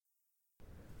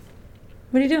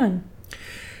What are you doing?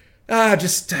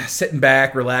 Just sitting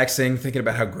back, relaxing, thinking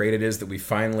about how great it is that we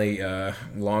finally,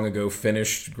 long ago,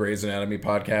 finished Grey's Anatomy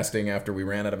podcasting after we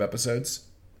ran out of episodes.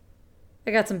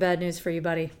 I got some bad news for you,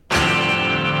 buddy.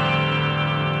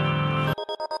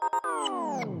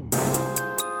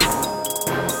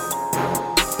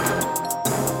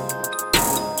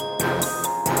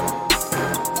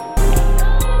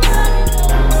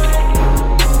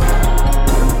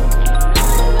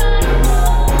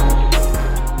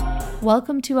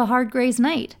 Welcome to A Hard Grey's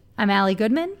Night. I'm Allie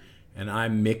Goodman. And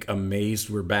I'm Mick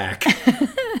Amazed we're back.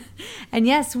 And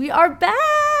yes, we are back!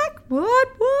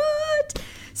 What?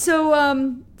 So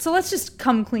let's just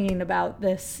come clean about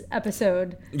this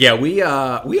episode. Yeah, we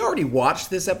already watched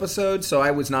this episode, so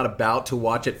I was not about to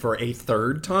watch it for a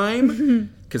third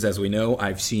time. Because as we know,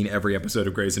 I've seen every episode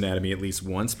of Grey's Anatomy at least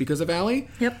once because of Allie.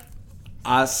 Yep.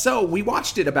 So we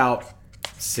watched it about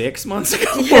 6 months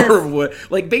ago, Yes. or what?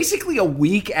 Like basically a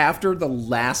week after the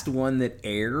last one that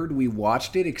aired, we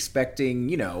watched it expecting,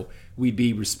 we'd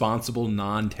be responsible,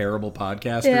 non-terrible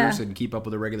podcasters and keep up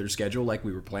with a regular schedule like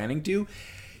we were planning to.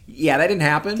 Yeah, that didn't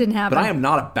happen. But I am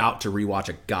not about to rewatch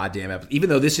a goddamn episode, even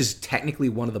though this is technically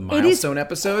one of the milestone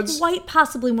episodes. Quite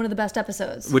possibly one of the best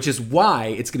episodes. Which is why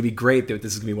it's going to be great that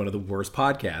this is going to be one of the worst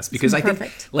podcasts. Because I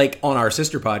think, like, on our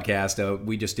sister podcast,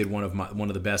 we just did one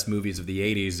of the best movies of the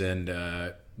 80s,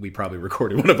 and we probably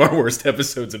recorded one of our worst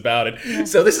episodes about it. Yeah.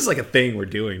 So this is like a thing we're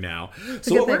doing now.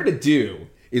 So what we're going to do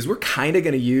is we're kind of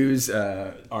going to use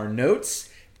our notes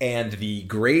and the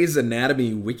Grey's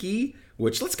Anatomy wiki,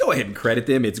 which, let's go ahead and credit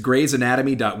them. It's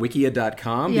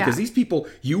greysanatomy.wikia.com because these people,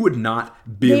 you would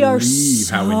not believe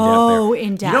how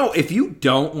in-depth they are. If you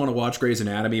don't want to watch Grey's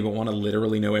Anatomy but want to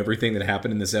literally know everything that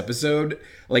happened in this episode,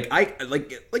 I'm not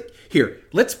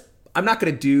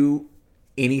going to do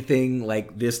anything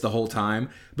like this the whole time,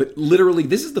 but literally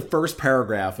this is the first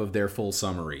paragraph of their full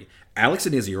summary. Alex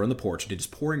and Izzy are on the porch and it is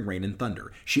pouring rain and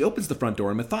thunder. She opens the front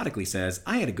door and methodically says,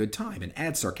 "I had a good time," and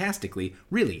adds sarcastically,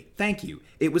 "Really, thank you.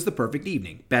 It was the perfect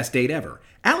evening. Best date ever."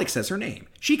 Alex says her name.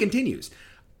 She continues,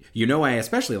 "You know, I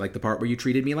especially like the part where you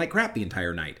treated me like crap the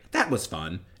entire night. That was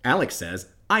fun." Alex says,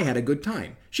 "I had a good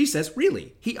time." She says,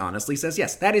 "Really?" He honestly says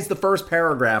yes. That is the first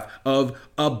paragraph of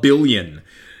a billion.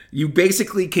 You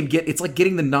basically can it's like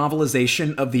getting the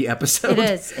novelization of the episode. It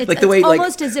is. It's like the way,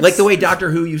 almost as if like the way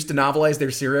Doctor Who used to novelize their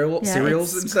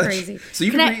serials and such. Crazy. So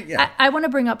you can read. Yeah. I want to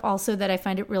bring up also that I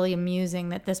find it really amusing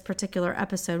that this particular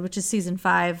episode, which is season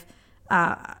 5,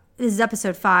 this is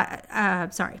episode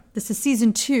 5. This is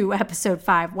season 2, episode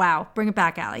 5. Wow, bring it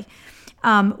back, Allie.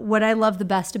 What I love the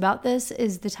best about this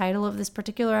is the title of this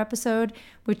particular episode,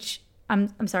 which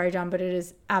I'm sorry, John, but it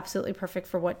is absolutely perfect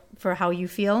for how you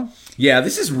feel. Yeah,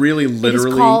 this is really literally.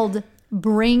 It is called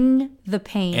 "Bring the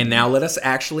Pain." And now let us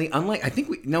actually, I think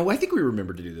we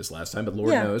remembered to do this last time, but Lord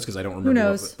knows, because I don't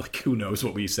remember. Who knows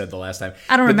what we said the last time?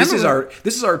 I don't remember.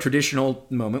 This is our traditional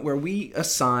moment where we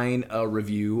assign a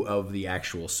review of the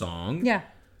actual song. Yeah.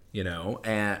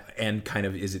 And kind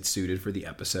of is it suited for the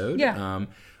episode? Yeah.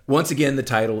 Once again, the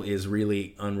title is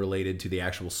really unrelated to the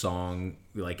actual song.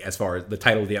 Like, as far as the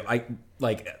title of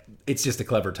it's just a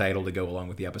clever title to go along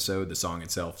with the episode. The song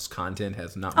itself's content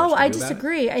has not much to do I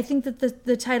disagree. I think that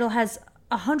the title has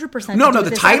 100%. No,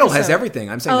 the title has everything.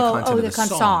 I'm saying the content of the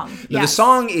song. Yes. Now, the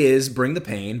song is "Bring the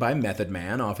Pain" by Method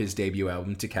Man off his debut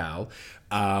album Tikal.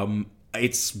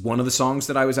 It's one of the songs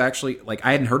that I was actually,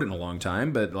 I hadn't heard it in a long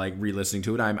time, but re-listening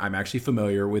to it, I'm actually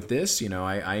familiar with this.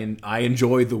 I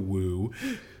enjoy the woo.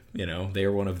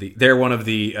 They're one of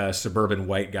the suburban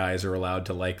white guys who are allowed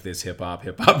to like this hip hop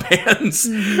bands.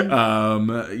 Mm-hmm.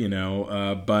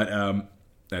 But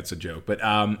that's a joke, but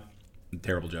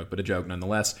terrible joke, but a joke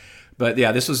nonetheless. But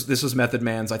yeah, this was Method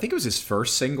Man's. I think it was his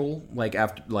first single, not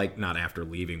after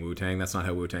leaving Wu-Tang. That's not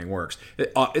how Wu-Tang works.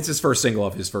 It's his first single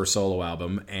of his first solo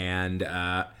album, and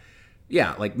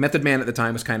Method Man at the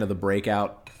time was kind of the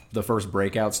first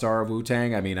breakout star of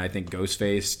Wu-Tang. I mean, I think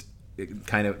Ghostface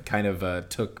kind of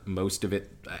took most of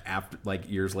it after,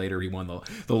 years later. He won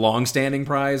the long-standing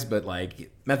prize, but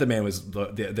Method Man was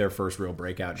their first real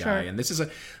breakout guy. Sure. And this is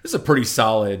a pretty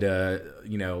solid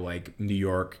New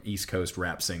York East Coast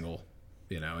rap single.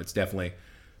 It's definitely,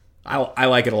 I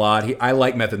like it a lot. I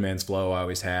like Method Man's flow. I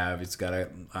always have. It's got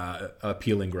a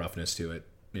appealing gruffness to it.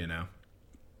 And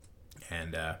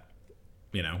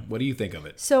what do you think of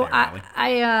it? So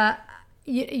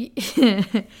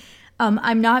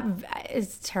I'm not,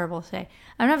 it's terrible to say,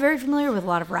 I'm not very familiar with a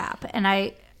lot of rap.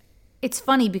 And it's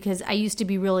funny because I used to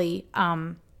be really,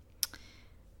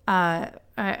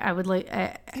 I would like...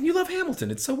 and you love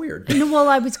Hamilton. It's so weird. Well,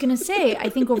 I was going to say, I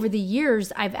think over the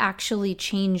years, I've actually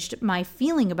changed my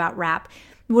feeling about rap.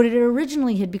 what it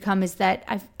originally had become is that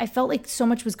I felt like so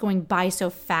much was going by so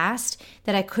fast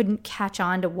that I couldn't catch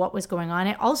on to what was going on.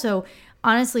 It also,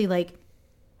 honestly, like,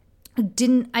 I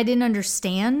didn't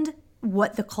understand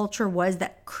what the culture was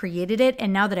that created it.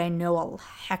 And now that I know a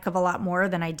heck of a lot more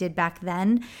than I did back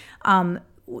then,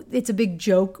 it's a big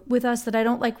joke with us that I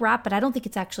don't like rap, but I don't think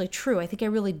it's actually true. I think I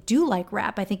really do like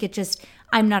rap. I think it just,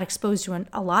 I'm not exposed to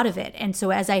a lot of it. And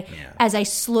so as I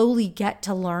slowly get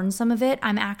to learn some of it,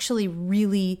 I'm actually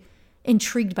really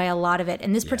intrigued by a lot of it.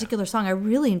 And this particular song, I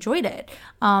really enjoyed it.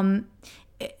 May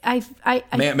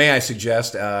I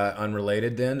suggest,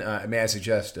 unrelated then, may I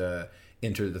suggest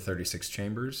Enter the 36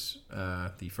 Chambers,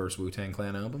 the first Wu-Tang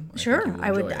Clan album? Sure,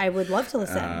 I would love to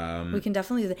listen. We can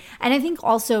definitely do that. And I think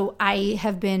also I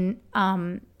have been,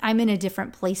 I'm in a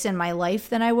different place in my life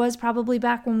than I was probably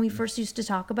back when we first used to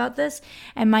talk about this.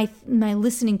 And my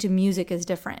listening to music is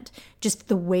different, just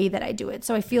the way that I do it.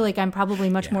 So I feel like I'm probably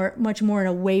much more in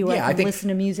a way where I can listen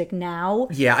to music now.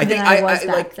 Yeah, I think I was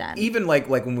back then. Even like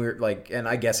when we were like, and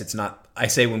I guess it's not, I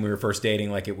say when we were first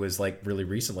dating, like it was like really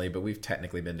recently, but we've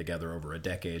technically been together over a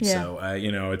decade. Yeah. So,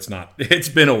 it's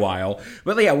been a while.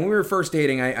 But yeah, when we were first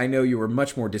dating, I know you were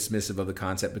much more dismissive of the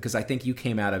concept because I think you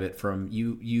came out of it from,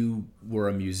 you were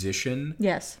a musician.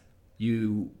 Yes.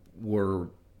 You were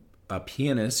a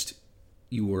pianist.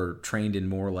 You were trained in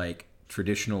more like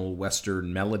traditional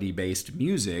Western melody-based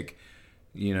music.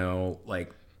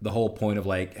 Like the whole point of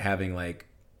like having like,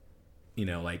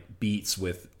 like beats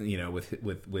with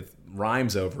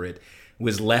rhymes over it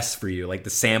was less for you. Like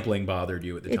the sampling bothered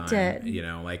you at the time. It did.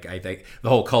 Like I think the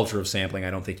whole culture of sampling,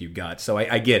 I don't think you got. So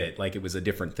I get it. Like it was a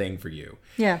different thing for you.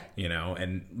 Yeah.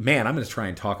 And man, I'm going to try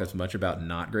and talk as much about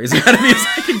not Grey's Anatomy as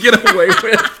I can get away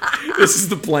with. This is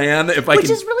the plan. Which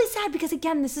is really sad because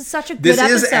again, this is such a good episode.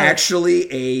 This is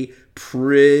actually a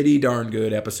pretty darn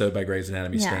good episode by Grey's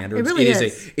Anatomy standards. It really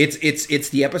is. It's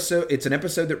the episode. It's an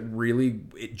episode that really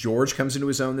George comes into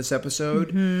his own this episode.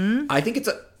 Mm-hmm. I think it's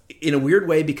in a weird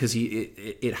way because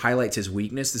it highlights his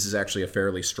weakness. This is actually a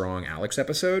fairly strong Alex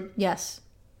episode. Yes,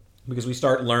 because we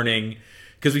start learning.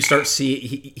 Because we start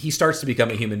he starts to become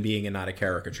a human being and not a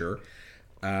caricature.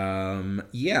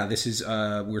 This is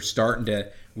we're starting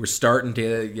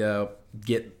to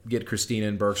get Christina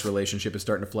and Burke's relationship is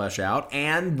starting to flesh out,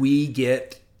 and we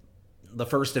get the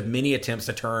first of many attempts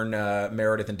to turn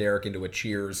Meredith and Derek into a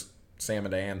Cheers Sam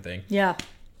and Diane thing. Yeah,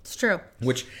 it's true.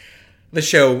 Which the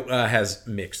show has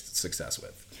mixed success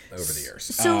with over the years.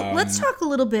 So let's talk a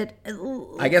little bit.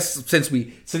 I guess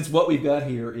since what we've got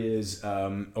here is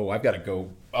I've got to go.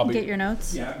 Get your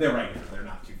notes. Yeah, they're right here. They're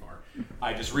not too far.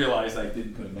 I just realized I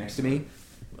didn't put them next to me.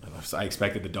 I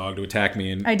expected the dog to attack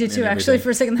me, and I did too. Actually, for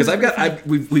a second, because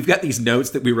we've got these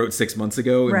notes that we wrote 6 months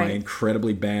ago in my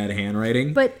incredibly bad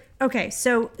handwriting. But okay,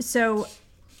 so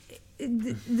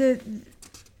the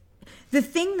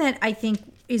thing that I think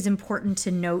is important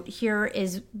to note here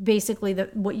is basically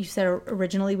what you said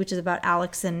originally, which is about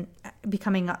Alex and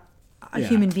becoming a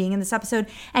human being in this episode,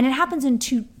 and it happens in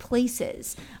two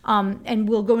places. And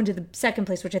we'll go into the second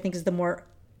place, which I think is the more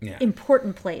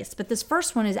important place. But this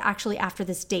first one is actually after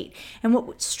this date. And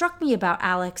what struck me about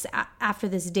Alex after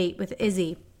this date with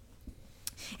Izzy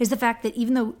is the fact that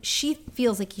even though she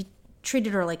feels like he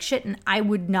treated her like shit, and I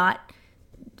would not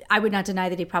deny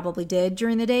that he probably did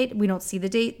during the date. We don't see the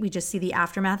date. We just see the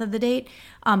aftermath of the date.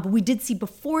 But we did see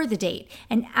before the date.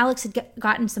 And Alex had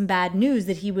gotten some bad news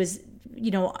that he was,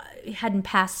 hadn't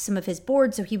passed some of his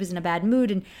boards, so he was in a bad mood.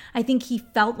 And I think he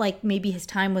felt like maybe his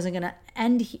time was going to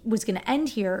end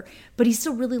here, but he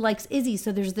still really likes Izzy.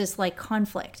 So there's this like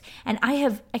conflict. And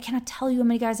I cannot tell you how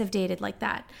many guys I've dated like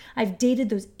that. I've dated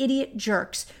those idiot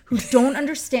jerks who don't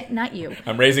understand, not you.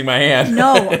 I'm raising my hand.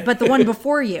 No, but the one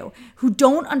before you, who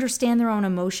don't understand their own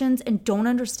emotions and don't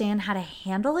understand how to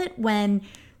handle it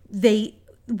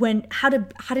how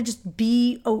to just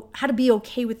be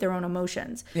okay with their own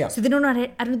emotions. Yeah. So they don't know how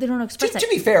to express it. To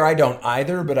be fair, I don't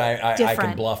either, but I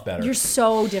can bluff better. You're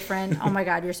so different. Oh my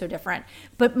God, you're so different.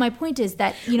 But my point is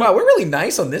that wow, we're really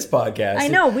nice on this podcast. I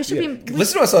know we should be.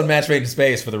 Listen to us on Match Made in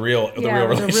Space for the real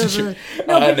relationship.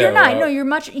 No, but you're not. No, you're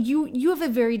much. You have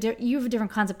a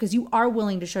different concept because you are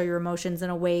willing to show your emotions in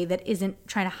a way that isn't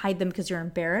trying to hide them because you're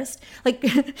embarrassed. Like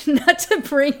not to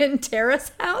bring in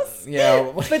Terrace House.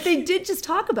 Yeah, but they did just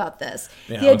talk about this.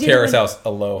 Yeah, Terrace House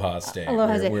Aloha State.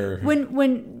 Aloha State.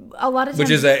 When a lot of times,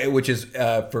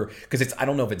 because I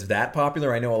don't know if it's that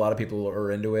popular. I know a lot of people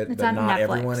are into it, but not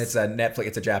everyone. It's a Netflix.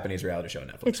 It's a Japanese reality show on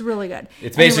Netflix. It's really good.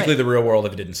 It's basically the real world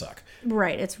if it didn't suck.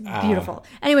 Right. It's beautiful.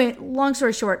 Anyway, long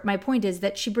story short, my point is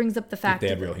that she brings up the fact they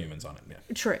had real humans on it. Yeah.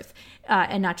 Truth,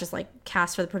 and not just like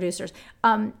cast for the producers.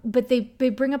 But they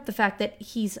bring up the fact that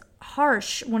he's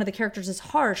harsh. One of the characters is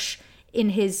harsh in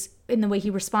the way he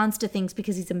responds to things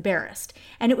because he's embarrassed.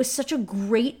 And it was such a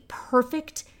great,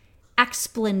 perfect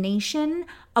explanation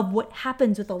of what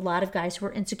happens with a lot of guys who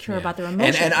are insecure about their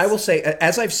emotions. And I will say,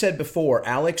 as I've said before,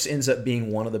 Alex ends up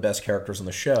being one of the best characters on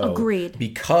the show. Agreed.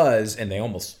 Because, and they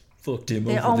almost fucked him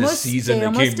over this season.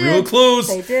 They came real close.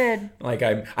 They did. Like,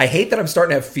 I hate that I'm starting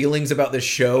to have feelings about this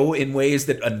show in ways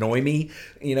that annoy me.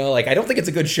 You know, like, I don't think it's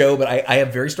a good show, but I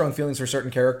have very strong feelings for certain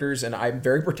characters, and I'm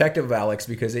very protective of Alex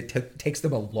because it takes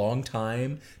them a long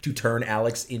time to turn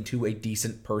Alex into a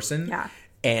decent person. Yeah.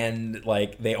 And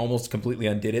like they almost completely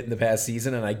undid it in the past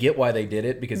season, and I get why they did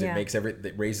it because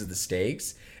it raises the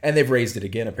stakes, and they've raised it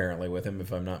again apparently with him,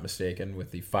 if I'm not mistaken, with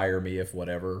the fire me if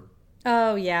whatever.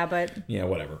 Oh yeah, but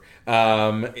whatever.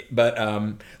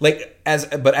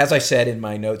 As I said in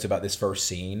my notes about this first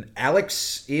scene,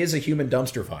 Alex is a human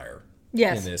dumpster fire.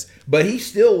 Yes. In this, but he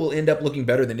still will end up looking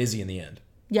better than Izzy in the end.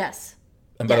 Yes.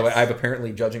 And by the way, I've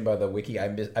apparently, judging by the wiki,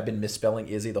 I've been misspelling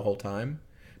Izzy the whole time.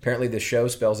 Apparently, the show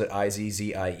spells it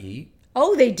Izzie.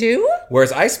 Oh, they do?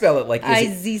 Whereas I spell it like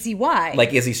Izzy.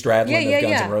 Like Izzy Stradlin of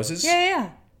Guns N' Roses. Yeah.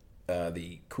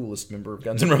 The coolest member of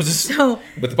Guns N' Roses. So,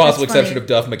 with the possible exception of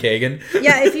Duff McKagan.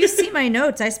 Yeah, if you see my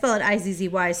notes, I spell it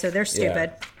Izzy, so they're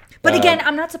stupid. Yeah. But again,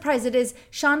 I'm not surprised. It is.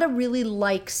 Shonda really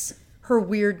likes her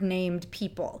weird named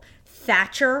people.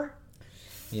 Thatcher.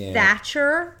 Yeah.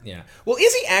 Well,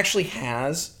 Izzy actually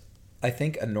has... I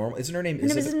think a normal... Isn't her name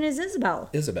Isabel? No, it's Isabel.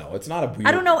 Isabel. It's not a weird...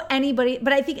 I don't know anybody,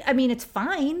 but it's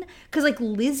fine. Because, like,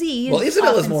 Lizzie is... Well,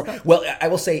 Isabel is more... Well, I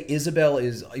will say Isabel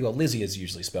is... Well, Lizzie is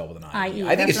usually spelled with an I-E.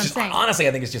 I think it's just... Honestly,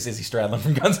 I think it's just Izzy Stradlin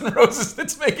from Guns N' Roses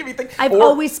that's making me think... I've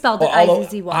always spelled it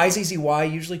I-Z-Z-Y. I-Z-Z-Y,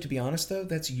 usually, to be honest, though,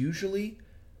 that's usually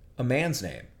a man's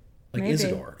name. Like Maybe.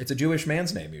 Isidore. It's a Jewish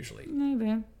man's name, usually.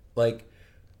 Maybe. Like...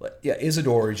 Yeah,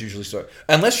 Isidore is usually so.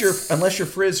 Unless you're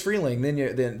Friz Freeling, then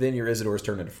your Isidore's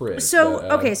turned into Friz. So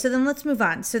okay, so then let's move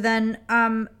on. So then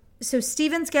so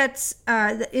Stevens gets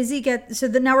Izzy gets. So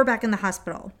then now we're back in the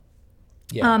hospital.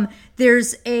 Yeah.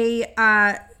 There's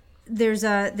a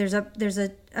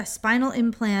spinal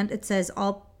implant. It says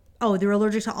all. Oh, they're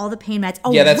allergic to all the pain meds.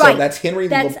 Oh, yeah, that's Henry.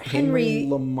 Henry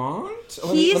Lamont.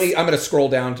 I'm going to scroll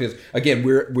down to. Again,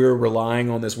 we're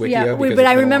relying on this wiki. Yeah, but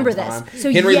I remember this.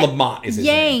 So Henry Lamont is his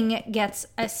name. Yang gets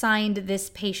assigned this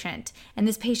patient, and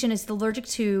this patient is allergic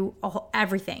to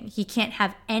everything. He can't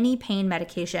have any pain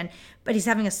medication, but he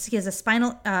has a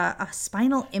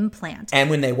spinal implant. And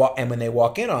when they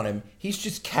walk in on him, he's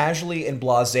just casually and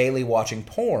blasely watching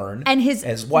porn, and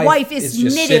his wife is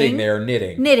just sitting there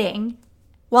knitting.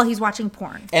 While he's watching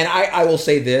porn. And I will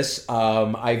say this,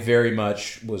 I very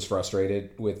much was frustrated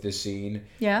with this scene.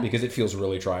 Yeah. Because it feels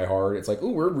really try hard. It's like,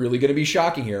 ooh, we're really going to be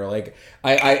shocking here. Like,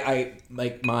 I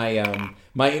like my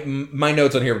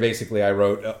notes on here, basically I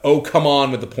wrote, oh, come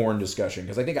on with the porn discussion.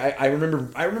 Because I think I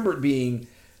remember it being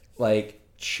like,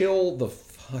 chill the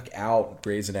fuck out,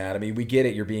 Grey's Anatomy. We get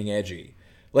it, you're being edgy.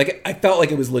 Like, I felt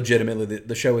like it was legitimately,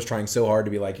 the show was trying so hard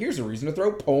to be like, here's a reason to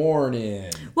throw porn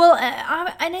in. Well,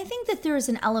 and I think that there is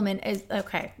an element,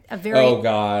 Oh,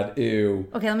 God, ew.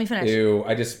 Okay, let me finish. Ew,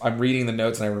 I'm reading the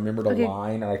notes and I remembered a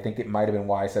line, and I think it might have been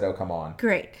why I said, oh, come on.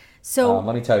 Great. So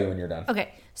let me tell you when you're done.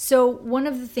 Okay, so one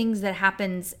of the things that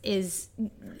happens is,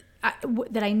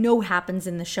 that I know happens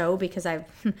in the show, because I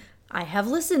have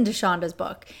listened to Shonda's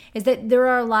book, is that there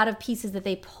are a lot of pieces that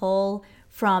they pull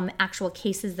from actual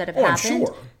cases that have happened.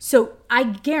 Sure. So I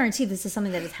guarantee this is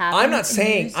something that has happened. I'm not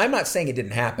saying it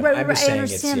didn't happen. Right, I'm just saying I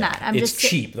understand that. It's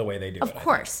cheap the way they do it. Of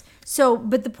course. So,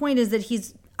 but the point is that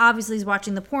he's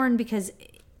watching the porn because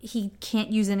he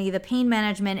can't use any of the pain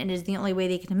management, and is the only way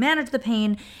they can manage the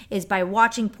pain is by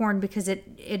watching porn, because it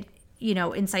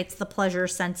incites the pleasure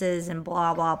senses and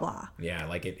blah blah blah. Yeah,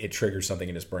 like it triggers something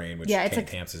in his brain, which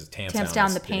tamps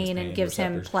down the pain and gives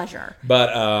him pleasure.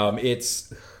 But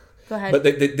it's. Go ahead. But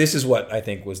this is what I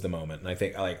think was the moment, and I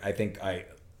think I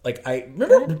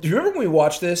remember. Do you remember when we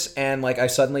watched this and like I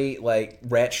suddenly like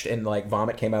retched and like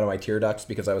vomit came out of my tear ducts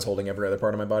because I was holding every other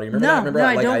part of my body? Remember that? Remember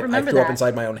I don't remember I threw up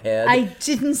inside my own head. I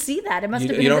didn't see that. It must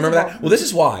have been. You don't remember that? Well, this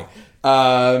is why.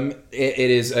 It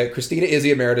is Christina,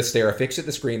 Izzy, and Meredith stare affixed at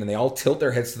the screen, and they all tilt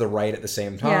their heads to the right at the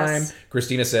same time. Yes.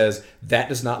 Christina says, "That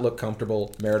does not look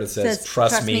comfortable." Meredith says,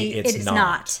 "Trust me, it's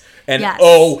not." And yes.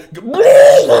 Now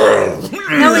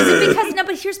is it because? No,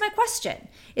 but here's my question: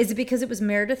 is it because it was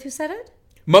Meredith who said it?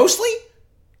 Mostly?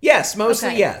 Yes, mostly.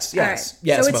 Okay. Yes. All right.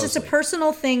 Yes. So it's just a mostly.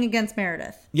 personal thing against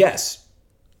Meredith. Yes.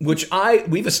 Which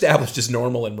we've established is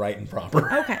normal and right and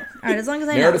proper. Okay. All right. As long as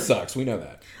I know. Meredith sucks. We know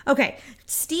that. Okay.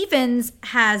 Stevens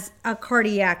has a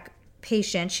cardiac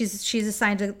patient. She's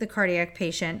assigned to the cardiac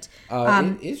patient.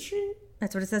 Is she?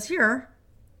 That's what it says here.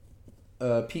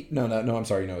 No. I'm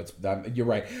sorry. No, you're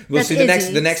right. Well, That's see,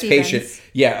 Izzy the next Stevens. patient.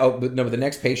 Yeah. Oh, but no. But the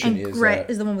next patient And is Gray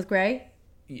is the one with Gray.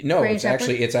 No, Gray it's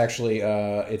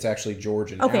actually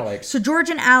George and Okay. Alex. So George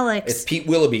and Alex. It's Pete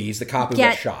Willoughby. He's the cop who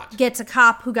got shot. Gets a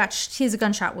cop who he has a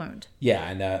gunshot wound. Yeah,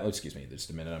 and excuse me, just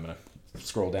a minute. I'm gonna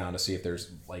scroll down to see if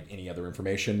there's like any other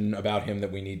information about him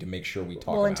that we need to make sure we talk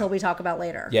about. Well, until we talk about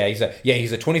later. Yeah, he's a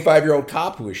 25-year-old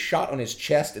cop who was shot on his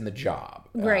chest in the job.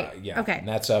 Great. Yeah. Okay. And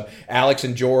that's Alex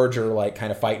and George are like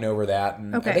kind of fighting over that,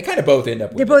 and Okay. they kind of both end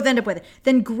up with They both end up with it.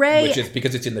 Then Gray which is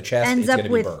because it's in the chest. ends It's up going to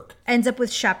be with Burke.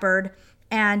 Shepard,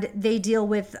 and they deal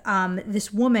with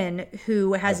this woman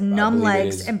who has I numb believe it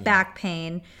legs is, and back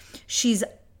pain. She's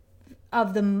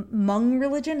of the Hmong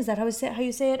religion. Is that how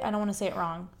you say it? I don't want to say it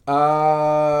wrong.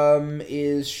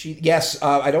 Is she? Yes.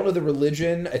 I don't know the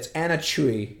religion. It's Anna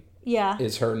Chui. Yeah.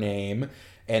 Is her name.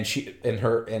 And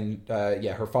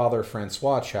her father,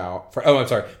 Francois Chow. I'm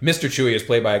sorry. Mr. Chewy is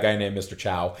played by a guy named Mr.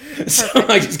 Chow. So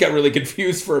I just got really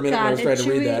confused for a minute when I was trying to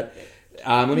read that.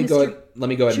 Let me go ahead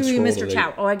and Chewy, scroll. Mr.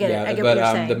 Chow. Oh, I get it. I get but,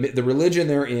 what you're saying. the religion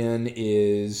they're in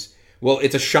is, well,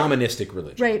 it's a shamanistic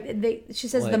religion. Right. She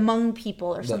says the Hmong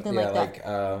people or something like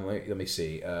that. Let me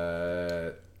see.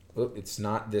 It's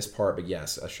not this part, but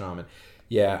yes, a shaman.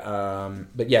 Yeah,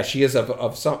 but yeah, she is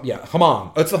of some,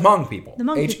 Hmong. It's the Hmong people. The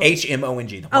Hmong people.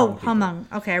 Hmong. Hmong.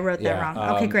 Okay, I wrote that wrong.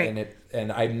 Okay, great.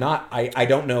 And I'm not, I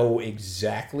don't know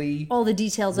exactly all the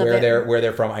details where of it. Where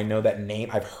they're from. I know that name.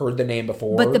 I've heard the name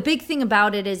before. But the big thing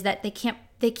about it is that they can't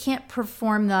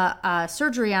perform the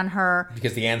surgery on her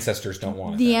because the ancestors don't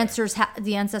want it. The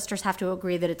ancestors have to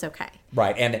agree that it's okay.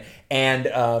 Right,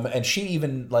 and she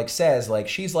even like says like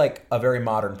she's like a very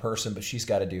modern person, but she's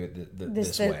got to do it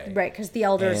this way, right? Because the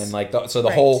elders and like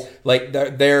the whole like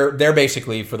they're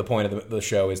basically, for the point of the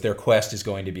show, is their quest is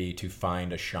going to be to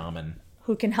find a shaman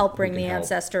who can help bring the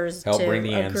ancestors to agree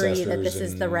that this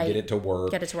is the right, get it to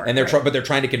work, and they're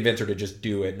trying to convince her to just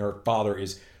do it, and her father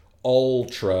is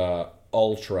ultra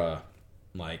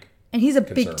like. And he's a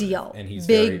big deal. And he's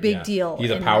big deal.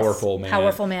 He's a powerful man.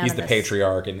 Powerful man. He's the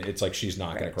patriarch, and it's like she's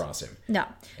not going to cross him. No.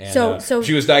 And, so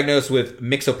she was diagnosed with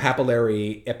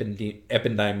myxopapillary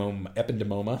ependymoma.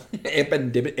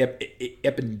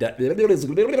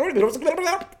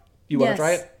 You want to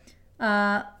try it?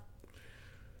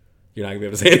 You're not going to be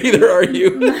able to say it either, are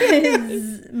you?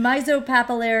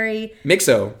 Myxopapillary.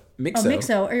 Myxo.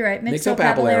 Oh, you're right.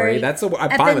 Myxopapillary.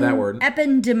 I'm fine with that word.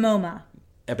 Ependymoma.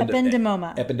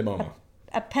 Ependymoma.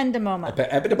 Ependymonium.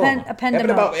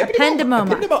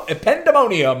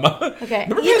 Okay.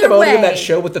 Remember Either way, that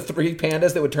show with the 3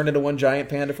 pandas that would turn into one giant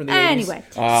panda from the 80s? Anyway.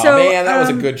 Man, that was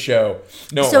a good show.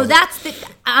 No. So that's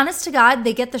honest to God,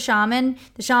 they get the shaman.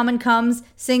 The shaman comes,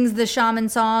 sings the shaman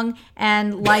song,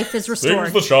 and life is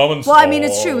restored. Sings the shaman song. Well, I mean,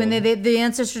 it's true. And the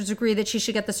ancestors agree that she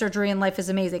should get the surgery and life is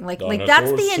amazing. Like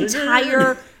that's the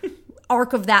entire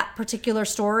arc of that particular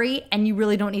story, and you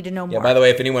really don't need to know more. Yeah, by the way,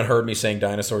 if anyone heard me saying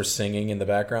dinosaurs singing in the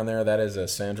background there, that is a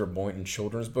Sandra Boynton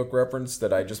children's book reference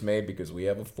that I just made because we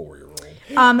have a 4-year-old.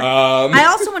 I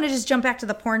also want to just jump back to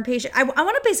the porn patient. I want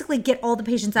to basically get all the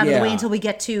patients out of the way until we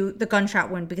get to the gunshot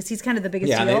wound, because he's kind of the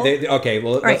biggest deal. Okay,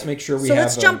 well, let's make sure we have... So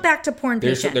let's jump back to porn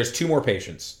patient. There's 2 more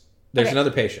patients. There's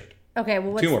another patient. Okay,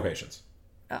 well, 2 more patients.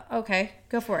 Okay,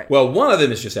 go for it. Well, one of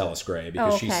them is just Ellis Gray,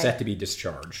 because she's set to be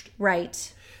discharged.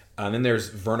 Right. And then there's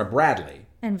Verna Bradley.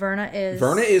 And Verna is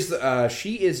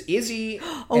she is Izzy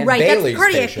and Bailey's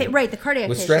patient. Right, the cardiac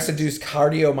with patient. stress-induced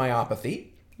cardiomyopathy.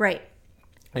 Right.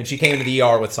 And she came into the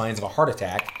ER with signs of a heart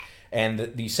attack,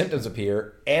 and the symptoms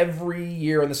appear every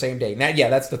year on the same day. Now,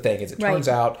 that's the thing, is it turns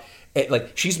out,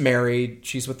 like, she's married,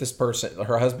 she's with this person,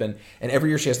 her husband, and every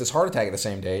year she has this heart attack at the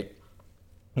same date.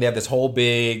 They have this whole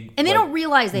big, and they don't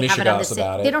realize they have it on the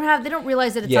same. They don't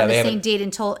realize that it's on the same date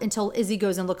until Izzy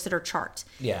goes and looks at her chart.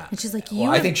 Yeah, and she's like,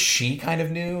 I think she kind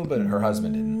of knew, but her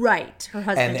husband didn't. Right, her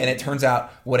husband. And it turns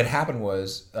out what had happened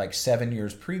was, like, 7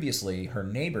 years previously, her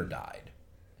neighbor died,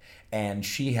 and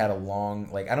she had a long,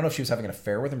 like, I don't know if she was having an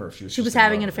affair with him or if she was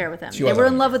having an affair with him. They were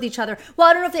in love with each other. Well,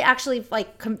 I don't know if they actually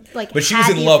but she was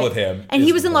in love with him, and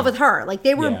he was in love with her. Like,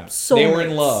 they were soulmates. They were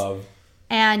in love.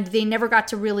 And they never got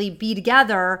to really be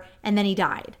together, and then he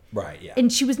died. Right, yeah.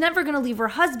 And she was never going to leave her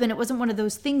husband. It wasn't one of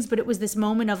those things, but it was this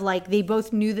moment of, like, they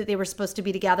both knew that they were supposed to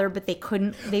be together, but they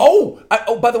couldn't.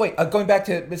 By the way, going back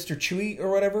to Mr. Chewy or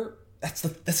whatever,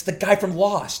 That's the guy from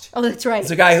Lost. Oh, that's right. It's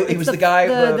the guy he was the guy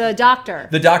the doctor.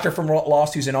 The doctor from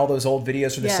Lost who's in all those old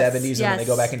videos from the 70s, and then they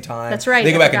go back in time. That's right.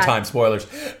 They go back in time, spoilers. To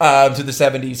the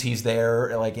 70s, he's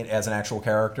there like as an actual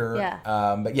character.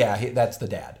 Yeah. But yeah, that's the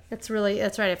dad. That's right.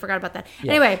 I forgot about that.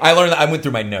 Yeah. Anyway, I learned that. I went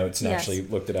through my notes and actually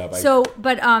looked it up.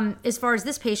 But as far as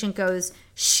this patient goes,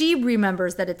 she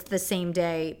remembers that it's the same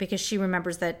day because she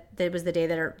remembers that it was the day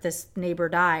that this neighbor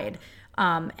died,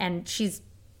 and she's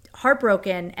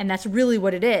heartbroken, and that's really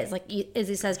what it is. Like, as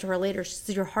he says to her later, she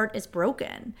says, your heart is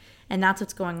broken, and that's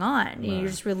what's going on. Right. You're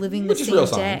just reliving the same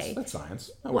day. That's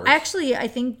science. Well, actually, I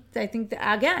think that,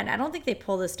 again, I don't think they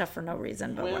pull this stuff for no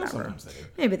reason, but whatever. Sometimes they do.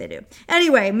 Maybe they do.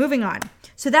 Anyway, moving on.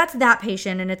 So that's that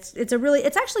patient, and it's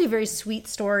actually a very sweet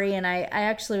story, and I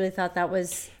actually really thought that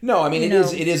was... No, I mean, it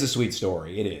is a sweet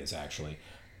story. It is, actually.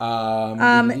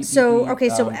 So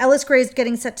Ellis Gray's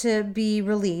getting set to be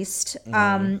released.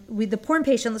 With the porn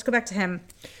patient, let's go back to him.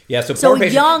 Yeah, so porn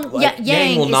patient,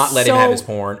 Yang will not let him have his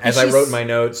porn. As I wrote in my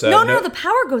notes. No, the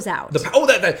power goes out.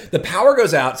 The power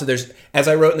goes out. So there's, as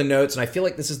I wrote in the notes, and I feel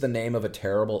like this is the name of a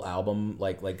terrible album.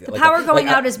 The power going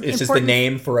out is it's important. just the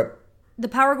name for a... The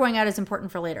power going out is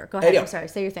important for later. Go ahead. I'm sorry.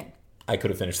 Say your thing. I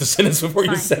could have finished the sentence before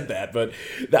you said that, but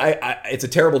it's a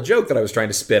terrible joke that I was trying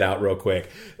to spit out real quick.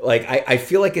 Like, I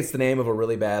feel like it's the name of a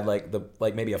really bad,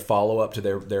 maybe a follow up to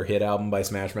their hit album by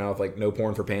Smash Mouth, like No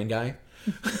Porn for Pain Guy.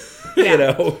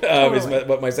 Totally. Is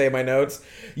what I say in my notes.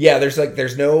 Yeah,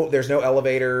 there's no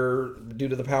elevator due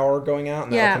to the power going out,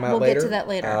 and that'll come out later. We'll get to that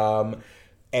later.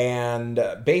 And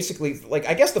basically,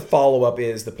 I guess the follow-up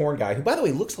is the porn guy, who, by the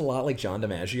way, looks a lot like John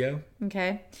DiMaggio.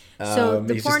 Okay. So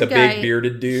the he's porn just a guy, big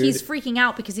bearded dude. He's freaking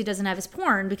out because he doesn't have his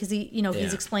porn, because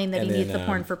he's explained that he needs the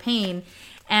porn for pain.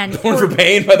 And Porn for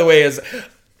Pain, by the way, is...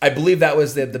 I believe that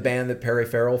was the band that Perry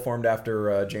Farrell formed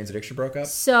after Jane's Addiction broke up.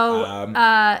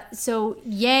 So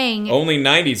Yang... Only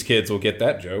 90s kids will get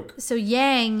that joke. So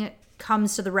Yang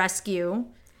comes to the rescue...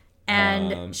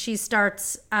 And she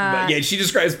starts... she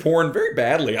describes porn very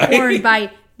badly. Porn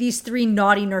by these three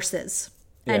naughty nurses.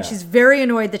 And she's very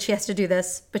annoyed that she has to do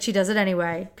this, but she does it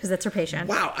anyway, because that's her patient.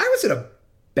 Wow, I was in a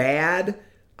bad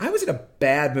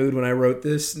mood when I wrote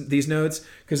these notes,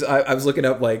 because I was looking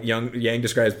up, Yang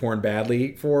describes porn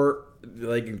badly for,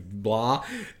 blah.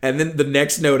 And then the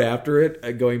next note after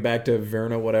it, going back to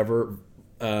Verna, whatever,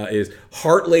 is,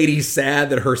 Heart Lady sad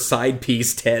that her side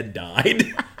piece Ted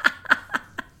died.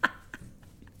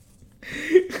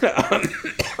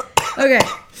 Okay.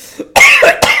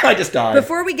 I just died.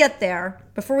 Before we get there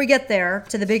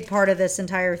to the big part of this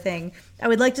entire thing, I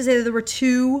would like to say that there were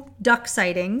 2 duck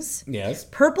sightings. Yes.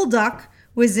 Purple Duck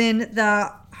was in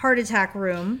the heart attack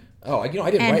room. Oh, I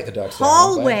didn't write the ducks down.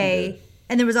 Hallway,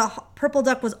 and there was Purple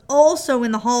Duck was also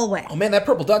in the hallway. Oh man, that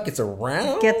Purple Duck gets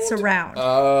around.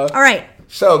 All right.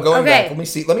 So going back, let me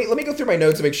see. Let me go through my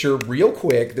notes to make sure real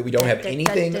quick that we don't have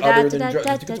anything other than I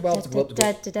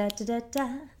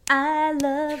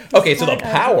love. Okay, so the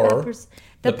power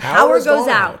goes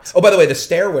out. Oh, by the way, the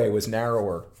stairway was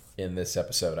narrower in this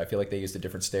episode. I feel like they used a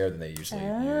different stair than they usually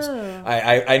use.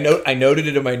 I noted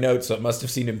it in my notes, so it must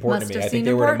have seemed important to me. I think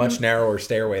they were in a much narrower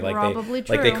stairway,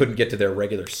 like they couldn't get to their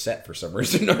regular set for some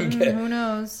reason. Who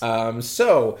knows?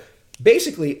 So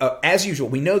basically, as usual,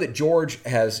 we know that George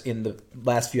has, in the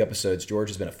last few episodes, George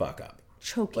has been a fuck up.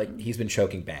 Choking. He's been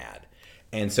choking bad.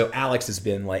 And so Alex has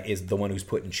been is the one who's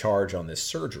put in charge on this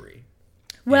surgery.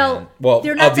 Well,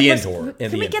 they're not of the Endor.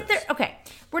 Can we get there? Okay,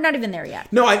 we're not even there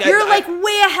yet. No, you're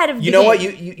way ahead of the game. You know what?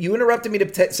 You interrupted me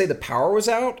to say the power was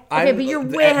out. Okay, but you're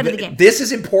way ahead of the game. This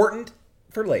is important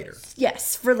for later.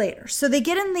 Yes, for later. So they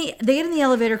get in the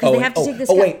elevator because they have to take this.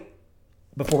 Wait!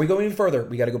 Before we go any further,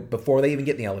 we got to go before they even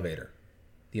get in the elevator.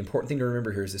 The important thing to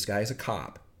remember here is this guy is a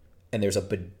cop, and there's a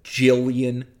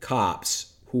bajillion cops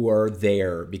who are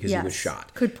there because he was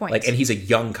shot. Good point. And he's a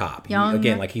young cop.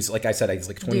 He's like I said, he's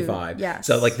 25. Dude, yes.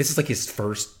 So this is his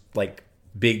first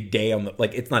big day on the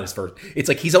it's not his first. It's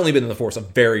he's only been in the force a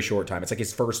very short time. It's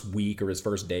his first week or his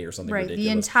first day or something. Right. Ridiculous.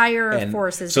 The entire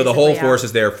force is so the whole force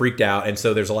is there, freaked out, and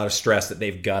so there's a lot of stress that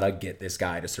they've got to get this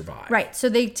guy to survive. Right. So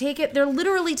they take it. They're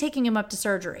literally taking him up to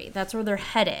surgery. That's where they're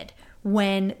headed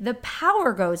when the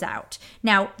power goes out.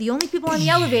 Now the only people in the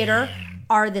elevator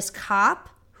are this cop,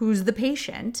 who's the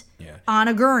patient, on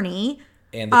a gurney,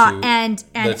 and and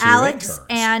Alex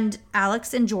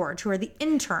and George, who are the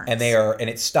interns. And they are, and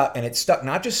it's stuck,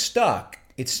 not just stuck,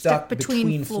 it's stuck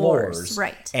between floors.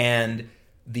 Right. And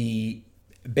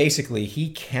basically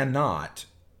he cannot,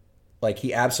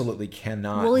 he absolutely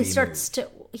cannot. Well, he starts to.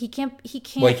 Well, he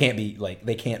can't be like,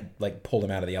 they can't like pull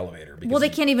him out of the elevator. Because they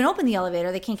can't even open the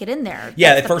elevator. They can't get in there.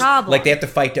 Yeah, That's at first, problem. like they have to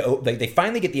fight to they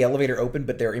finally get the elevator open,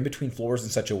 but they're in between floors in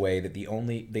such a way that they can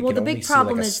only see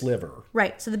like a sliver.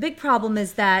 Right. So the big problem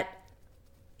is that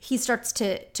he starts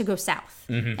to go south,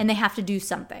 and they have to do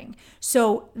something.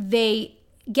 So they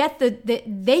get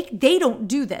they don't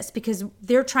do this because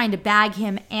they're trying to bag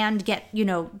him and get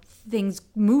things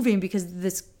moving because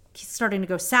he's starting to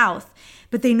go south,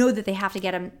 but they know that they have to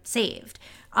get him saved.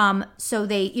 So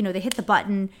they hit the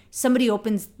button. Somebody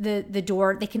opens the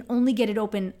door. They can only get it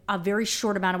open a very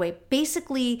short amount of way.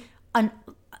 Basically,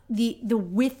 the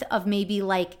width of maybe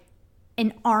like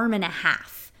an arm and a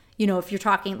half. If you're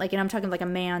talking like, and I'm talking like a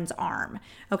man's arm.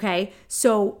 Okay,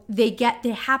 so they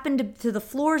happen to the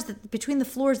floors between the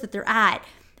floors that they're at.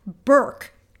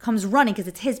 Burke comes running because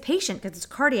it's his patient, because it's a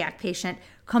cardiac patient.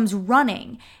 Comes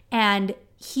running and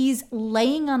he's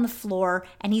laying on the floor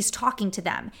and he's talking to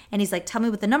them. And he's like, tell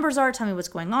me what the numbers are. Tell me what's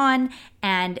going on.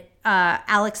 And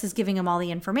Alex is giving him all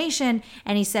the information.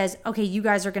 And he says, okay, you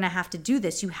guys are going to have to do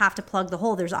this. You have to plug the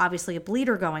hole. There's obviously a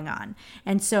bleeder going on.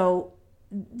 And so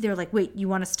they're like, wait, you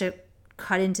want us to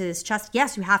cut into his chest?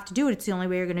 Yes, you have to do it. It's the only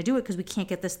way you're going to do it because we can't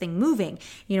get this thing moving.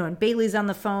 And Bailey's on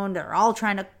the phone. They're all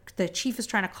the chief is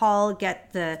trying to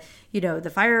get the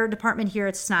fire department here.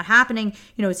 It's just not happening.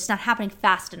 It's not happening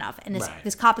fast enough. And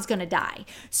this cop is going to die.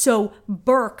 So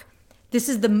Burke, this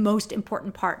is the most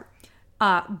important part.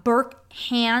 Burke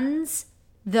hands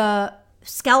the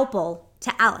scalpel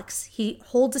to Alex. He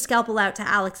holds the scalpel out to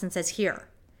Alex and says, here.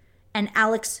 And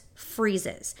Alex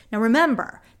freezes. Now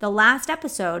remember, the last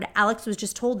episode, Alex was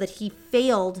just told that he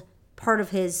failed part of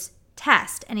his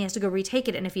test and he has to go retake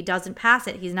it. And if he doesn't pass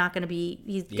it, he's going to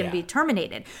be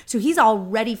terminated. So he's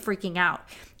already freaking out.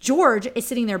 George is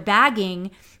sitting there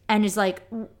bagging and is like,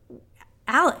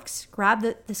 Alex, grab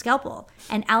the scalpel.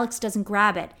 And Alex doesn't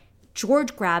grab it.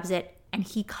 George grabs it and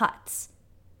he cuts.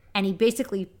 And he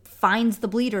basically finds the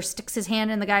bleeder, sticks his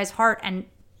hand in the guy's heart and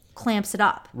clamps it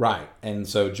up. Right. And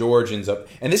so George ends up,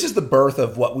 and this is the birth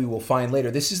of what we will find later.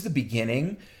 This is the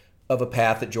beginning of a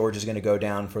path that George is going to go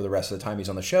down for the rest of the time he's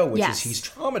on the show, which is he's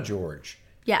Trauma George.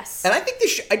 Yes. And I think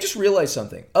I just realized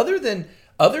something. Other than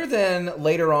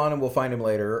later on, and we'll find him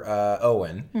later,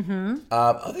 Owen. Mm-hmm.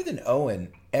 Other than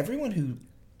Owen, everyone who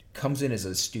comes in as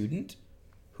a student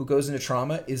who goes into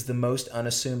trauma is the most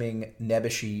unassuming,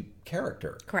 nebbishy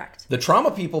character. Correct. The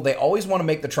trauma people, they always want to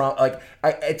make the trauma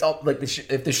it's all like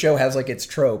if the show has like its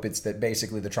trope, it's that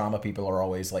basically the trauma people are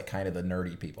always like kind of the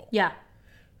nerdy people. Yeah.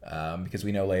 Because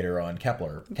we know later on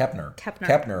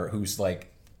Kepner, who's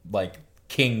like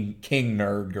king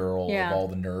nerd girl of all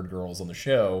the nerd girls on the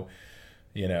show,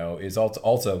 is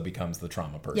also becomes the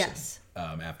trauma person. Yes.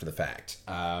 After the fact.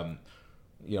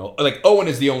 Like Owen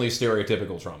is the only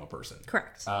stereotypical trauma person.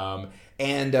 Correct.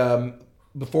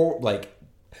 Before,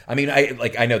 I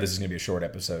know this is going to be a short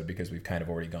episode because we've kind of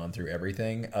already gone through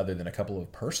everything other than a couple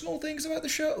of personal things about the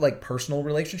show, like personal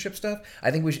relationship stuff.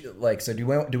 I think we should, so do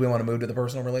we want to move to the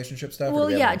personal relationship stuff? Well,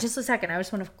 yeah, just a second. I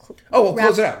just want to we'll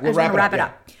close it out. We'll wrap it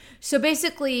up. So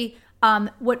basically,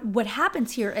 what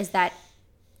happens here is that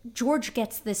George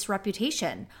gets this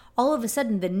reputation. All of a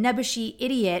sudden, the nebbishy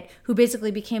idiot who basically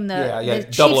became the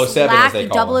 007, as they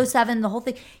call him. 007, the whole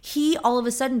thing. He all of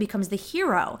a sudden becomes the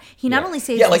hero. He not only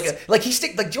saves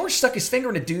George stuck his finger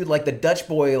in a dude like the Dutch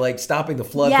boy stopping the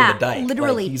flood from the dike.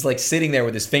 Literally, he's sitting there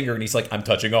with his finger and he's like, I'm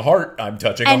touching a heart. I'm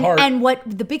touching a heart. And what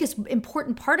the biggest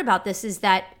important part about this is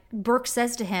that Burke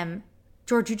says to him,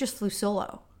 George, you just flew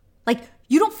solo.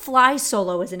 You don't fly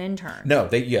solo as an intern. No,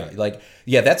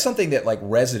 that's something that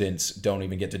residents don't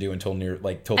even get to do until near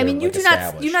till they're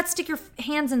established. You not stick your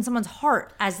hands in someone's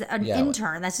heart as an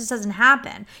intern. That just doesn't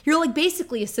happen. You're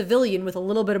basically a civilian with a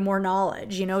little bit of more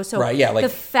knowledge, So the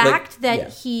fact that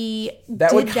he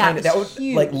that would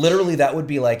huge. Literally that would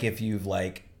be if you've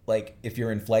if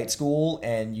you're in flight school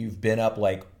and you've been up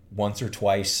once or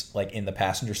twice in the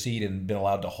passenger seat and been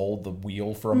allowed to hold the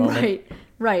wheel for a moment.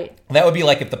 Right. That would be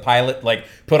if the pilot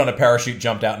put on a parachute,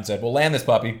 jumped out and said, "Well, land this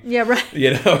puppy." Yeah,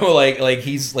 right.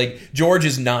 He's George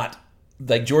is not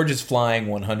George is flying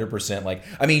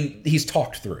 100%. He's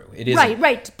talked through. It is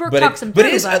right. Burke talks him through. But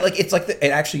it is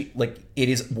it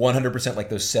is 100% like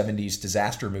those 70s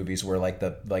disaster movies where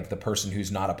the person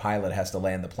who's not a pilot has to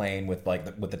land the plane with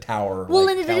the tower. Well,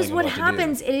 and it is what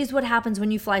happens. It is what happens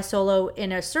when you fly solo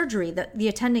in a surgery. The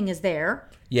attending is there.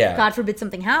 Yeah. God forbid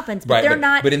something happens, but they're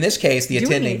not. But in this case, the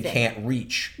attending can't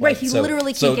reach. Right. He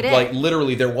literally can't get in.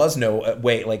 Literally, there was no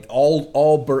way.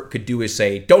 All Burke could do is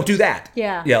say, "Don't do that."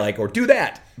 Yeah. Yeah. Or do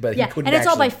that. but he couldn't. And it's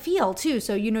all by actually... feel too.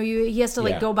 So he has to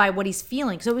Yeah. go by what he's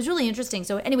feeling. So it was really interesting.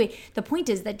 So anyway, the point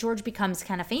is that George becomes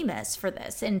kind of famous for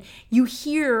this, and you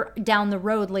hear down the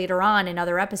road later on in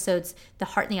other episodes the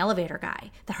heart in the elevator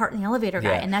guy,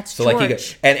 and that's so George. like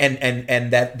he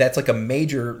and that's like a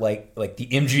major like the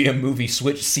MGM movie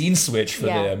scene switch for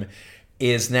them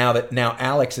is now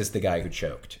Alex is the guy who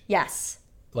choked. Yes.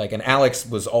 Like, and Alex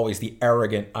was always the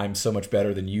arrogant, I'm so much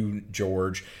better than you,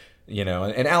 George,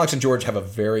 and Alex and George have a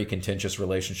very contentious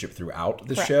relationship throughout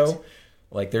the show.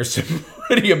 Like, there's some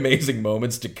pretty amazing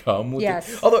moments to come.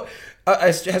 Although,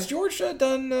 has George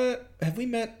done, have we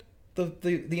met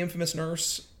the infamous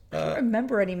nurse? I don't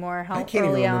remember anymore how I can't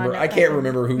early even remember. on. I can't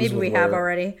remember who's Maybe we with have where.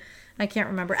 already. I can't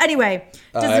remember. Anyway,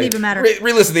 doesn't even matter.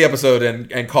 Re-listen to the episode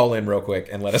and call in real quick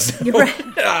and let us know. You're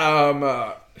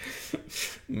right.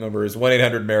 Number is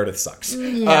 1-800-MEREDITH sucks.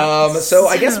 Yeah. So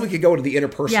I guess we could go to the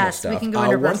interpersonal Yes, stuff. we can go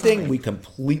interpersonally. One thing we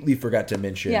completely forgot to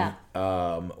mention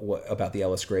about the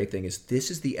Ellis Gray thing is this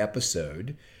is the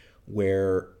episode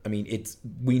where,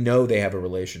 we know they have a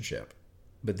relationship,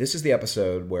 but this is the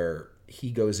episode where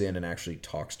he goes in and actually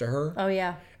talks to her. Oh,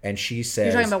 yeah. And she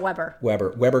says... You're talking about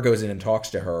Weber. Weber goes in and talks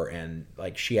to her, and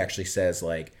like she actually says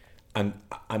like, I'm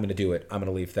going to do it. I'm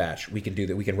going to leave Thatch. We can do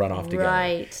that. We can run off together.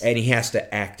 Right. And he has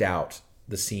to act out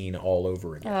the scene all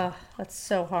over again. Oh, that's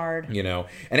so hard. And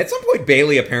at some point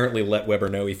Bailey apparently let Weber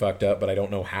know he fucked up, but I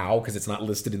don't know how because it's not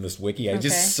listed in this wiki. I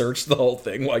just searched the whole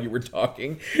thing while you were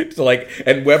talking. So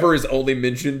and Weber is only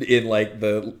mentioned in like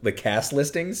the cast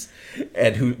listings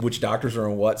and which doctors are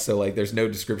on what. So like there's no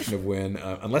description of when,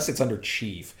 unless it's under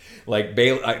chief. Like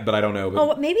Bailey, but I don't know.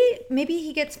 But, maybe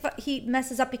he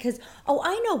messes up because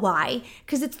I know why.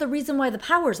 Because it's the reason why the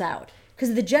power's out.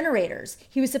 Because of the generators.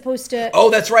 He was supposed to... Oh,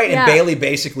 that's right. And Bailey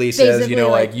basically says,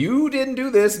 like you didn't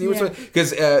do this. And he was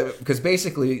because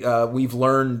basically we've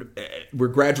learned, we're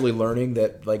gradually learning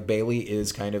that like Bailey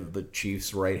is kind of the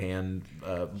chief's right hand.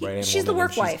 She's the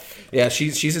work wife. Yeah,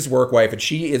 she's his work wife, and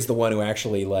she is the one who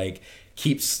actually like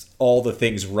keeps all the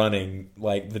things running,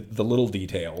 like the little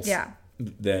details. Yeah.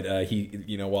 That he,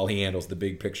 while he handles the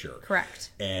big picture.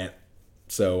 Correct. And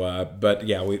so, but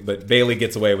Bailey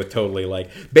gets away with totally like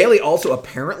Bailey also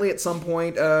apparently at some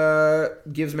point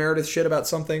gives Meredith shit about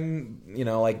something,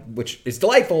 which is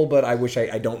delightful, but I wish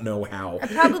I don't know how.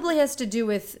 It probably has to do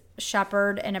with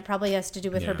Shepard, and it probably has to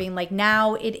do with her being like,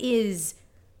 now it is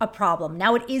a problem.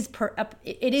 Now it is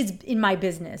it is in my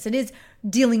business. It is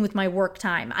dealing with my work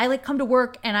time. I come to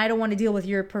work and I don't want to deal with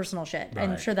your personal shit. Right.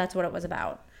 I'm sure that's what it was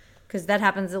about. Because that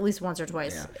happens at least once or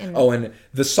twice. Yeah. And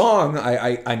the song,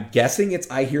 I'm guessing it's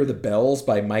I Hear the Bells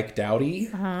by Mike Doughty.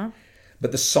 Uh-huh.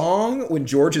 But the song, when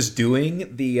George is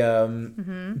doing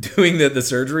the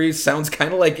surgery, sounds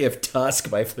kind of like if Tusk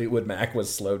by Fleetwood Mac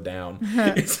was slowed down.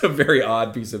 It's a very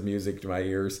odd piece of music to my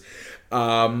ears.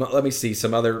 Let me see.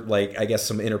 Some other, I guess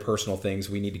some interpersonal things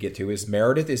we need to get to is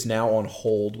Meredith is now on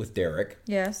hold with Derek.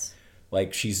 Yes.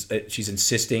 Like she's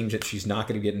insisting that she's not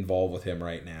going to get involved with him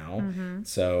right now. Mm-hmm.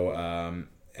 So,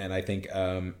 and I think,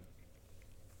 and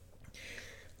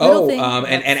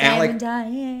Alec,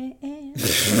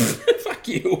 fuck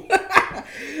you.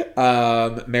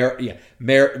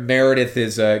 Meredith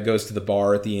goes to the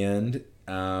bar at the end,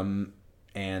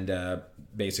 and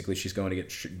basically she's going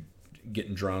to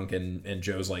getting drunk, and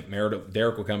Joe's like,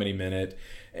 Derek will come any minute,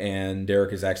 and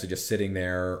Derek is actually just sitting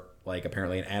there. Like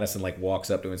apparently, and Addison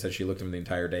walks up to him and says she looked at him the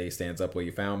entire day. He stands up, well,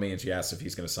 you found me, and she asks if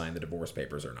he's going to sign the divorce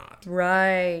papers or not.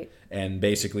 Right. And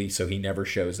basically, so he never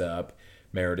shows up.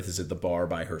 Meredith is at the bar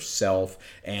by herself,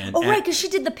 and right, because she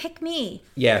did the pick me.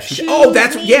 Yeah, she.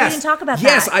 That's me. Yes. We didn't talk about that.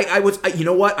 Yes, I was. You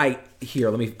know what? I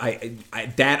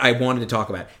wanted to talk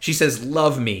about. She says,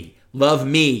 "Love me,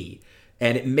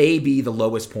 and it may be the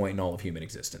lowest point in all of human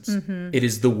existence. Mm-hmm. It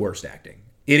is the worst acting.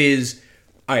 It is.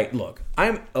 All right, look,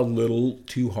 I'm a little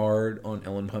too hard on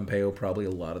Ellen Pompeo probably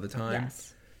a lot of the time.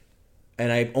 Yes. And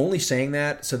I'm only saying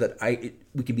that so that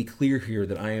we can be clear here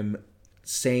that I am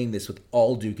saying this with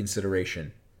all due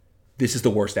consideration. This is the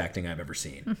worst acting I've ever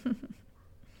seen.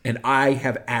 And I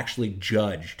have actually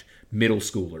judged middle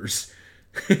schoolers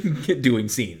doing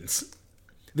scenes.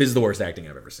 This is the worst acting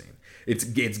I've ever seen. It's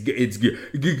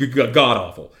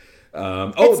god-awful.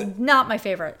 It's not my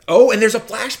favorite. Oh, and there's a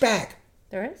flashback.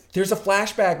 There is? There's a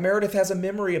flashback. Meredith has a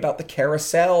memory about the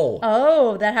carousel.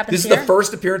 Oh, that happens This is the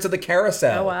first appearance of the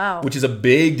carousel. Oh, wow. Which is a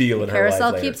big deal in her life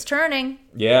Carousel later. keeps turning.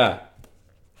 Yeah.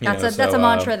 That's a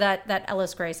mantra that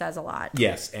Ellis Gray says a lot.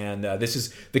 Yes, and this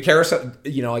is the carousel.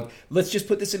 Let's just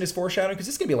put this in as foreshadowing because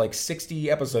it's gonna be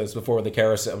 60 episodes before the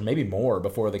carousel, maybe more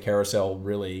before the carousel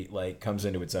really comes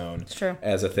into its own. It's true.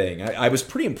 As a thing. I was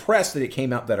pretty impressed that it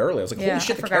came out that early. I was like, holy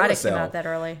shit, the carousel! I forgot it came out that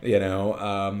early.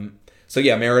 So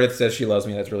yeah, Meredith says she loves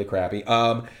me. That's really crappy.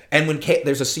 And when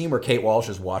there's a scene where Kate Walsh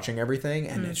is watching everything,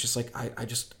 and it's just like I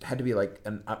just had to be like,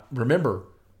 and remember,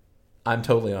 I'm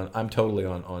totally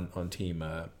on team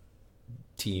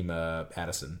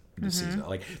Addison this season.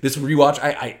 Like this rewatch,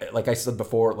 I like I said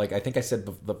before, like I think I said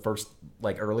the first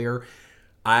earlier.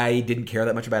 I didn't care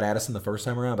that much about Addison the first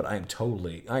time around, but I am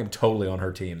totally on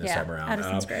her team this time around.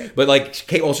 Addison's great. But like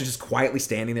Kate Walsh is just quietly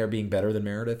standing there being better than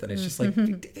Meredith, and it's just like,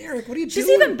 Derek, what are you doing? She's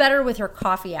even better with her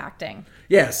coffee acting.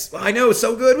 Yes, I know,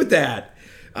 so good with that.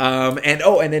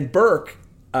 And then Burke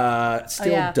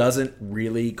still doesn't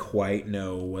really quite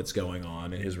know what's going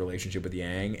on in his relationship with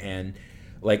Yang, and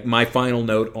like my final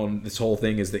note on this whole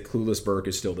thing is that Clueless Burke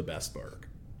is still the best Burke.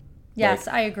 Yes,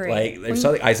 I agree. Like there's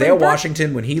something Isaiah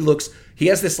Washington when he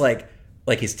has this like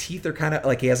his teeth are kind of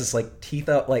like he has this like teeth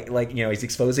up like he's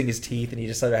exposing his teeth and he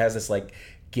just sort of has this like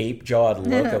gape jawed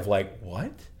look of like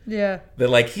what? Yeah. That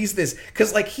like he's this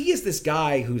because like he is this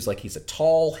guy who's like he's a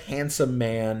tall handsome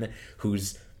man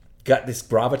who's got this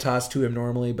gravitas to him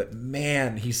normally, but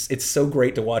man it's so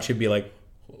great to watch him be like.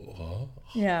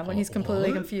 Yeah, when he's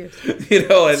completely confused. And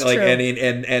it's like true.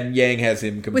 and Yang has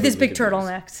him completely with his big confused.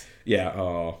 turtlenecks. Yeah.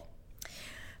 Oh.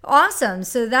 Awesome.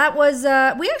 So that was we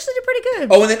actually did pretty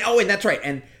good. And that's right.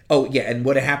 And and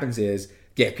what happens is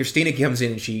Christina comes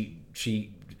in and she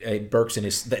Burke's in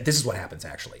his. This is what happens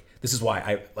actually. This is why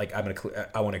I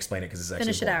want to explain it because it's actually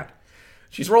finish it out.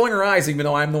 She's rolling her eyes, even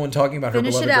though I'm the one talking about her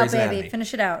beloved Grey's Anatomy.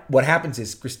 Finish it out. What happens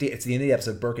is, it's the end of the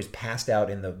episode. Burke is passed out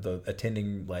in the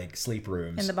attending like sleep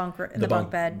rooms In the bunk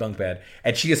bed,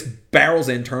 and she just barrels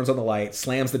in, turns on the light,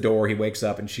 slams the door. He wakes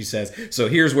up, and she says, "So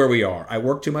here's where we are. I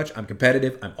work too much. I'm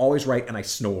competitive. I'm always right, and I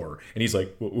snore." And he's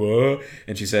like, "What?"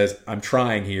 And she says, "I'm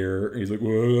trying here." And he's like,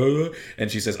 "What?"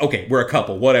 And she says, "Okay, we're a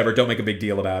couple. Whatever. Don't make a big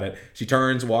deal about it." She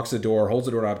turns, walks to the door, holds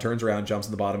the door up, turns around, jumps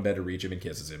in the bottom bed to reach him, and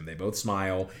kisses him. They both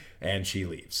smile. And she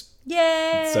leaves.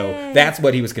 Yay! So that's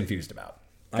what he was confused about.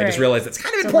 Great. I just realized it's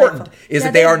kind of important is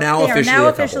that they are now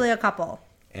officially a couple.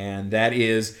 And that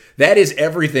is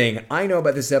everything I know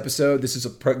about this episode. This is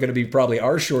going to be probably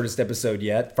our shortest episode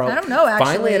yet. I don't know, actually.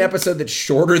 Finally, an episode that's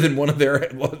shorter than one of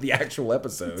the actual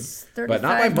episodes, but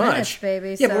not by much, minutes,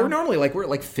 baby. Yeah, but we're normally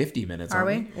we're at 50 minutes. Are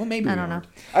we? Well, maybe I don't know.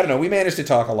 I don't know. We managed to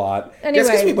talk a lot. Anyway,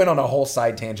 because we went on a whole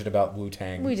side tangent about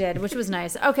Wu-Tang. We did, which was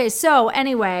nice. Okay, so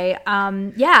anyway,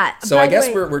 yeah. So I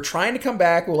guess we're trying to come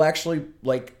back. We'll actually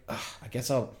I guess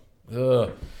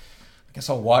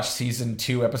I'll watch season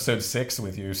 2, episode 6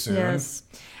 with you soon. Yes.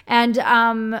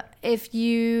 And if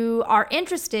you are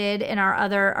interested in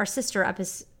our sister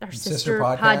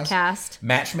podcast,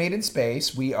 Match Made in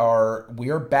Space, we are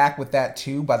back with that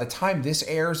too. By the time this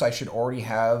airs, we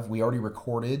already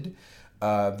recorded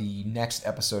the next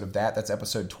episode of that. That's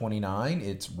episode 29.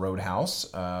 It's Roadhouse,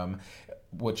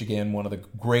 which again, one of the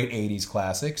great 80s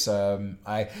classics.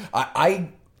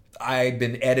 I've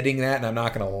been editing that, and I'm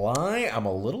not going to lie, I'm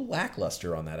a little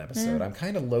lackluster on that episode. I'm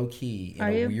kind of low-key in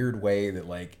a weird way that,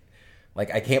 like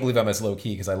I can't believe I'm as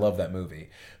low-key because I love that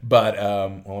movie. But,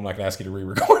 I'm not going to ask you to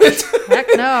re-record it. Heck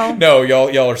no. No,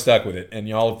 y'all are stuck with it, and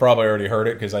y'all have probably already heard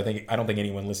it because I don't think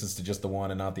anyone listens to just the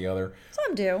one and not the other.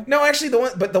 Some do. No, actually,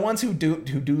 the ones who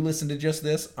do listen to just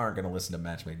this aren't going to listen to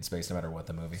Match Made in Space no matter what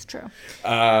the movie. It's true.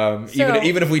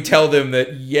 Even if we tell them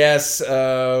that, yes...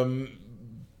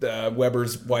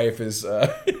 Weber's wife is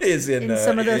in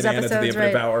some of those episodes, to the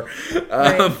Infinite Power.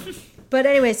 Right. But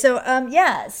anyway, so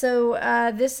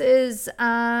this is.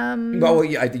 Well,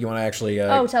 yeah, you want to actually?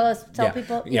 Tell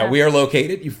people. Yeah, we are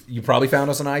located. You probably found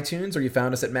us on iTunes, or you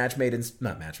found us at not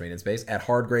Match Made in Space at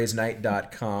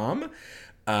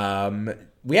hardgraysnight.com.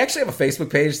 We actually have a Facebook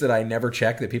page that I never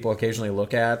check that people occasionally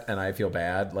look at, and I feel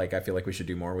bad. Like, I feel like we should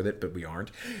do more with it, but we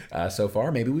aren't so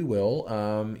far. Maybe we will.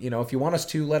 If you want us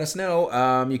to, let us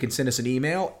know. You can send us an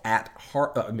email at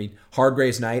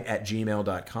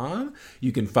hardgraysnight@gmail.com.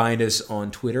 You can find us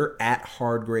on Twitter at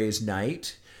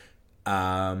hardgraysnight.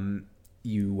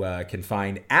 You can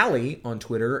find Ali on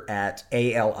Twitter at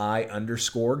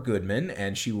ALI_Goodman,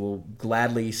 and she will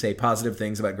gladly say positive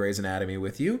things about Grey's Anatomy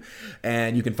with you.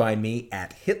 And you can find me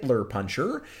at Hitler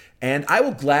Puncher, and I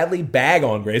will gladly bag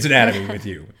on Grey's Anatomy with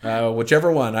you,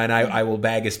 whichever one. And I will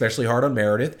bag especially hard on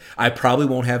Meredith. I probably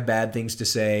won't have bad things to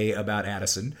say about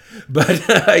Addison, but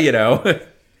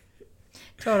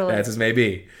totally, that's as may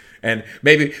be. And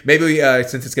maybe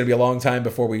since it's going to be a long time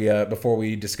before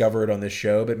we discover it on this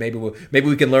show, but maybe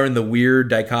we can learn the weird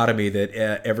dichotomy that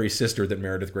every sister that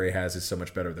Meredith Grey has is so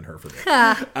much better than her for me.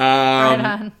 Right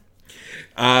on.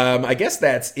 I guess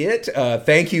that's it.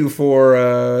 Thank you for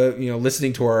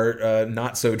listening to our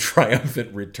not so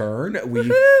triumphant return.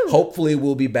 We hopefully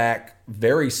will be back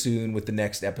very soon with the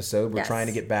next episode. We're trying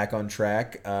to get back on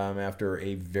track after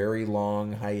a very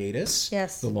long hiatus.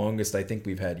 Yes, the longest I think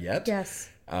we've had yet. Yes,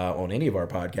 on any of our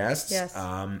podcasts. Yes.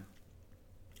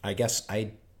 I guess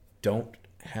I don't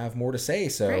have more to say.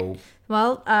 So, great.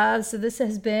 Well, so this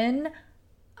has been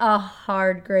a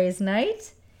hard Grey's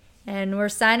night, and we're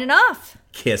signing off.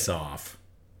 Kiss off.